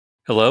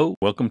Hello,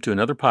 welcome to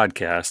another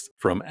podcast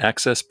from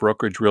Access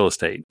Brokerage Real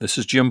Estate. This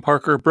is Jim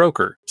Parker,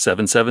 broker,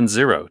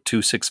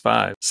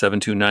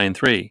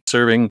 770-265-7293,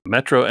 serving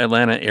Metro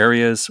Atlanta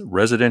area's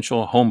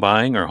residential home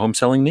buying or home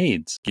selling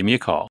needs. Give me a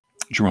call.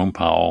 Jerome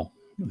Powell,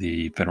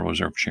 the Federal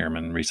Reserve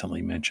Chairman,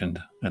 recently mentioned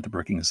at the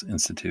Brookings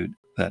Institute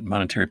that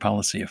monetary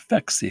policy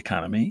affects the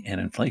economy and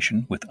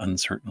inflation with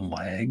uncertain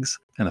lags,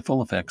 and the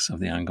full effects of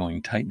the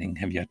ongoing tightening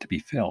have yet to be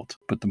felt.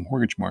 But the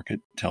mortgage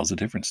market tells a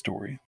different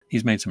story.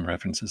 He's made some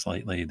references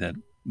lately that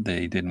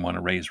they didn't want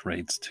to raise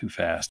rates too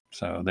fast,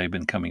 so they've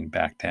been coming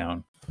back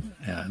down,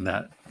 and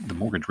that the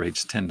mortgage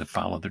rates tend to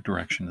follow the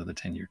direction of the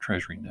 10-year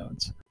Treasury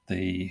notes.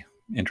 The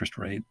interest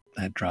rate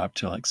had dropped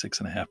to like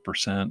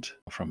 6.5%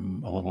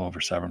 from a little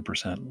over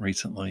 7%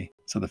 recently.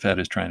 So the Fed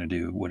is trying to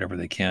do whatever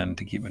they can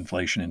to keep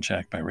inflation in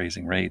check by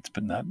raising rates,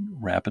 but not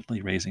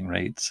rapidly raising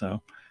rates.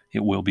 So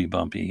it will be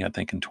bumpy, I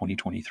think, in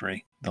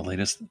 2023. The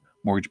latest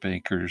Mortgage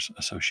Bankers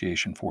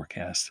Association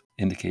forecasts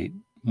indicate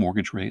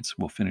mortgage rates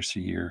will finish the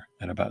year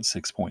at about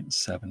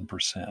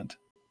 6.7%.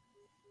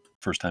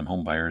 First-time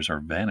home buyers are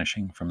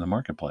vanishing from the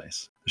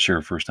marketplace. The share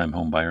of first-time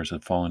home buyers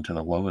have fallen to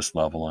the lowest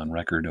level on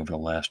record over the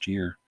last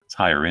year. It's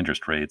higher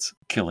interest rates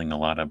killing a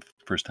lot of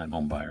first-time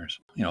home buyers.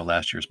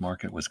 Last year's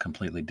market was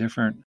completely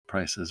different.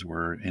 Prices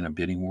were in a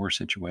bidding war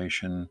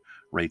situation.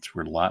 Rates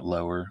were a lot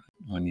lower.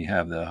 When you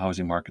have the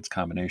housing market's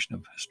combination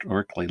of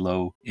historically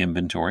low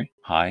inventory,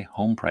 high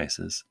home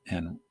prices,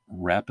 and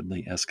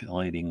rapidly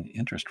escalating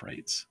interest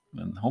rates.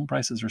 And home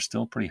prices are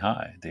still pretty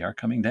high. They are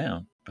coming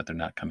down, but they're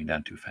not coming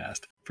down too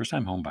fast.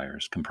 First-time home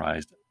buyers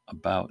comprised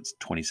about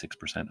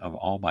 26% of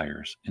all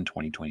buyers in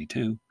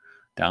 2022,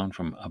 down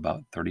from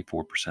about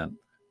 34%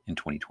 in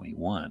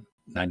 2021.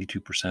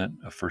 92%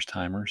 of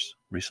first-timers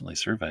recently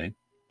surveyed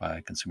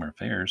by Consumer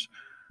Affairs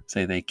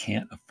say they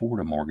can't afford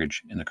a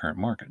mortgage in the current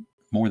market.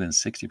 More than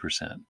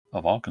 60%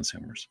 of all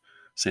consumers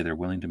say they're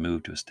willing to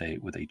move to a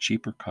state with a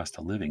cheaper cost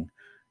of living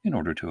in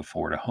order to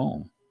afford a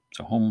home.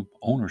 So home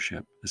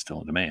ownership is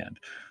still in demand.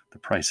 The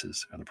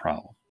prices are the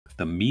problem.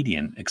 The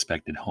median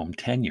expected home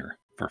tenure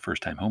for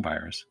first-time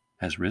homebuyers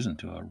has risen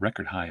to a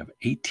record high of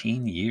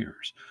 18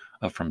 years,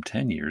 up from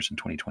 10 years in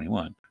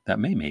 2021. That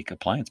may make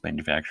appliance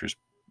manufacturers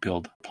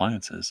build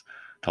appliances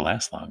to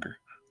last longer,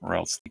 or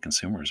else the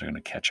consumers are going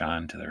to catch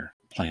on to their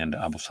planned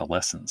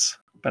obsolescence.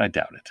 But I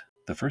doubt it.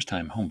 The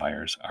first-time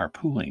homebuyers are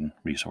pooling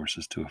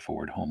resources to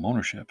afford home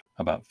ownership.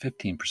 About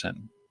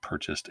 15%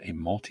 purchased a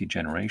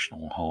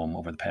multi-generational home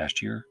over the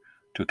past year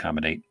to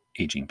accommodate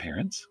aging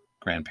parents,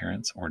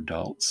 grandparents, or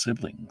adult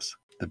siblings.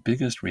 The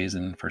biggest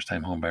reason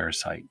first-time homebuyers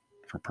cite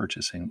for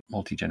purchasing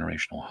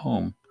multi-generational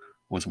home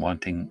was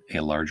wanting a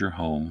larger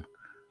home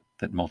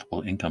that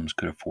multiple incomes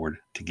could afford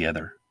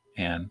together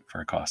and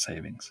for cost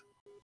savings.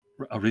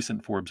 A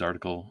recent Forbes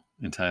article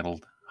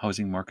entitled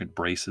 "Housing Market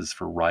Braces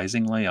for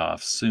Rising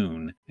Layoffs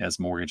Soon as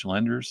Mortgage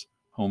Lenders,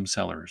 Home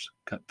Sellers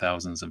Cut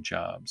Thousands of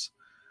Jobs."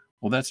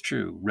 Well, that's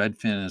true.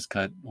 Redfin has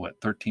cut,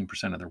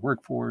 13% of their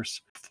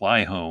workforce.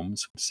 Fly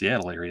Homes,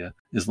 Seattle area,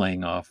 is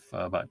laying off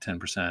about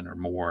 10% or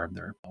more of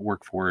their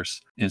workforce.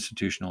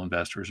 Institutional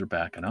investors are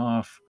backing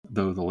off,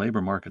 though the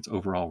labor market's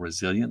overall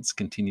resilience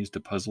continues to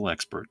puzzle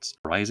experts.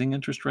 Rising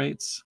interest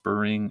rates,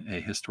 spurring a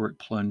historic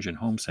plunge in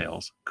home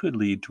sales, could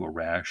lead to a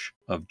rash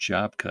of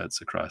job cuts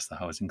across the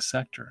housing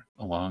sector,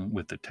 along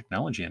with the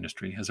technology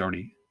industry has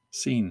already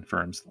seen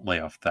firms lay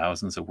off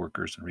thousands of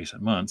workers in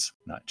recent months,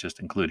 not just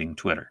including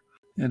Twitter.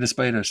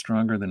 Despite a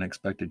stronger than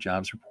expected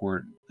jobs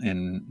report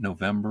in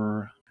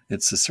November,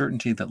 it's a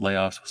certainty that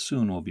layoffs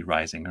soon will be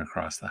rising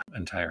across the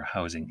entire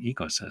housing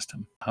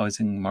ecosystem.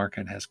 Housing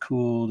market has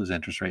cooled as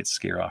interest rates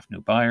scare off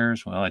new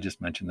buyers. Well, I just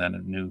mentioned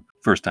that new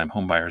first-time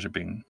home buyers are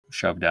being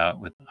shoved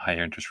out with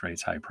higher interest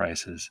rates, high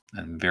prices,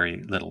 and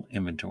very little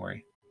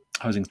inventory.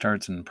 Housing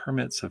starts and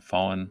permits have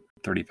fallen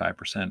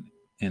 35%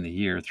 in the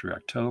year through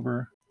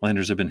October.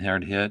 Lenders have been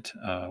hard hit.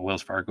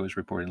 Wells Fargo is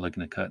reporting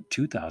looking to cut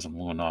 2,000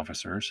 loan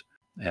officers,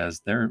 as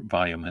their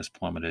volume has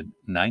plummeted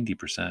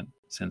 90%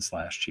 since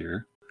last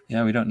year.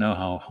 Yeah, we don't know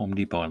how Home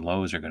Depot and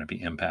Lowe's are going to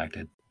be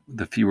impacted.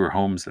 The fewer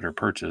homes that are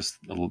purchased,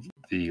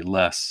 the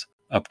less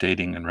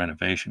updating and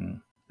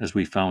renovation. As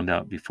we found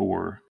out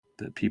before,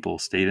 that people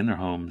stayed in their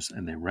homes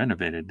and they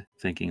renovated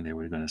thinking they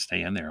were going to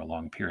stay in there a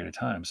long period of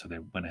time. So they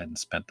went ahead and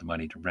spent the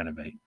money to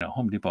renovate.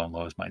 Home Depot and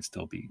Lowe's might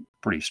still be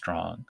pretty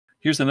strong.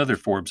 Here's another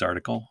Forbes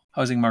article: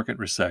 Housing Market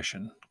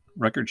Recession.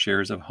 Record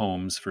shares of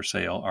homes for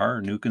sale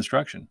are new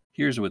construction.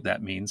 Here's what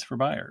that means for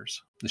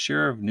buyers. The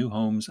share of new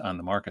homes on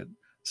the market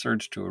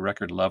surged to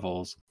record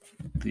levels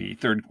the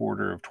third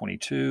quarter of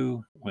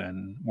 22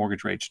 when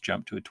mortgage rates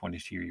jumped to a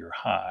 22-year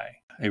high.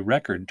 A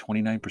record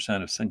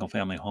 29% of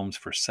single-family homes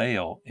for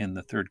sale in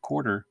the third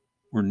quarter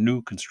were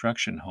new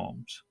construction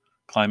homes,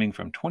 climbing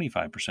from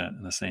 25%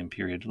 in the same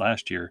period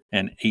last year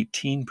and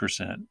 18%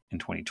 in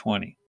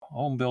 2020.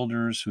 Home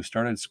builders who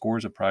started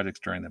scores of projects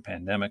during the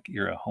pandemic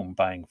era home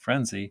buying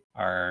frenzy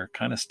are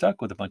kind of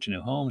stuck with a bunch of new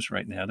homes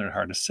right now that are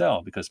hard to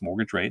sell because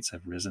mortgage rates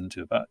have risen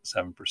to about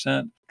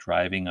 7%,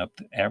 driving up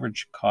the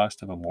average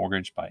cost of a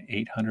mortgage by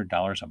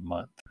 $800 a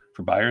month.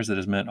 For buyers, that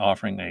has meant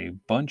offering a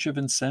bunch of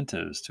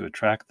incentives to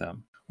attract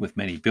them, with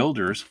many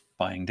builders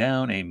buying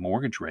down a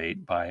mortgage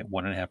rate by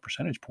 1.5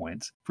 percentage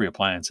points for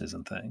appliances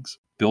and things.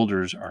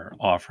 Builders are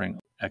offering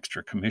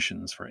extra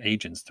commissions for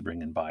agents to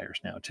bring in buyers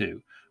now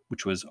too,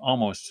 which was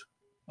almost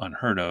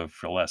unheard of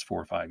for the last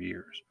 4 or 5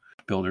 years.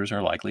 Builders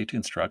are likely to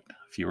construct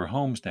fewer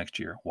homes next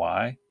year.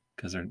 Why?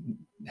 Because they're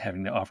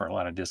having to offer a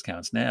lot of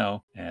discounts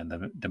now and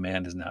the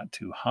demand is not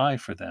too high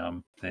for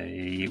them.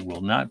 They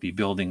will not be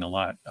building a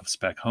lot of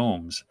spec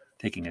homes,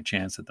 taking a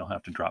chance that they'll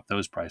have to drop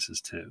those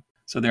prices too.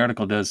 So the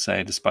article does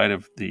say, despite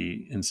of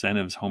the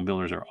incentives home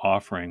builders are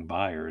offering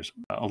buyers,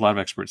 a lot of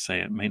experts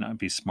say it may not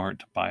be smart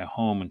to buy a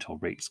home until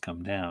rates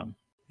come down.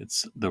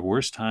 It's the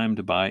worst time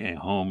to buy a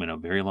home in a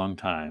very long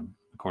time,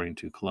 according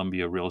to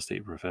Columbia real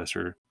estate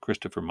professor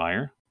Christopher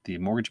Meyer. The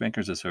Mortgage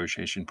Bankers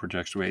Association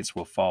projects rates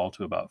will fall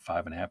to about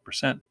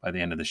 5.5% by the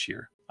end of this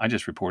year. I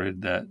just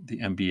reported that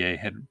the MBA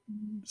had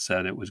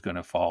said it was going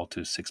to fall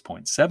to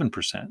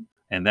 6.7%.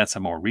 And that's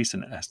a more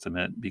recent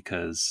estimate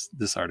because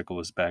this article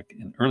was back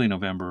in early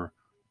November,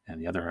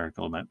 and the other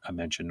article I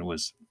mentioned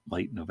was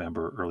late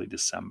November, early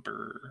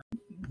December.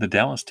 The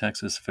Dallas,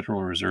 Texas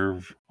Federal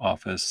Reserve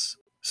Office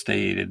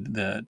stated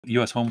that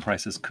U.S. home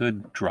prices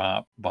could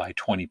drop by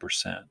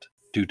 20%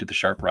 due to the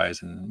sharp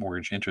rise in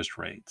mortgage interest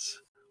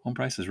rates. Home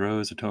prices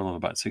rose a total of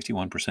about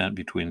 61%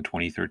 between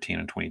 2013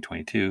 and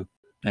 2022.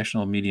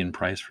 National median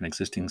price for an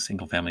existing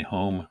single-family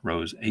home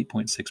rose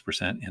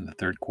 8.6% in the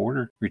third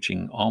quarter,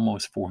 reaching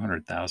almost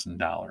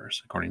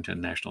 $400,000, according to the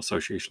National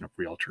Association of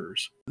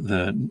Realtors.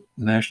 The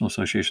National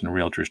Association of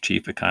Realtors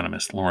chief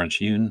economist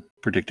Lawrence Yun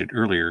predicted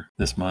earlier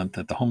this month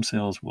that the home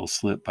sales will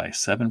slip by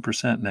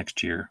 7%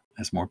 next year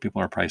as more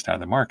people are priced out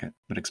of the market,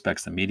 but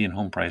expects the median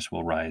home price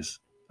will rise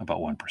about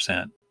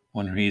 1%.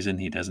 One reason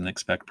he doesn't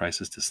expect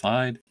prices to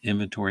slide,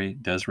 inventory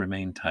does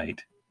remain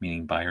tight,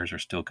 meaning buyers are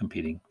still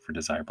competing for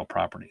desirable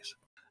properties.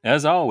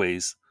 As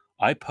always,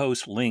 I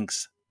post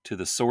links to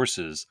the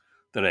sources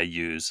that I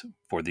use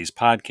for these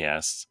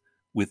podcasts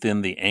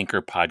within the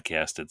Anchor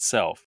podcast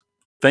itself.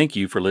 Thank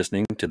you for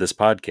listening to this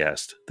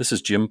podcast. This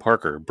is Jim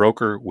Parker,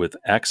 broker with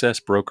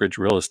Access Brokerage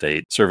Real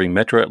Estate, serving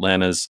Metro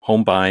Atlanta's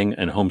home buying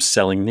and home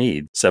selling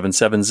needs.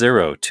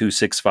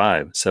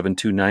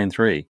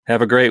 770-265-7293.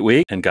 Have a great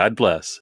week and God bless.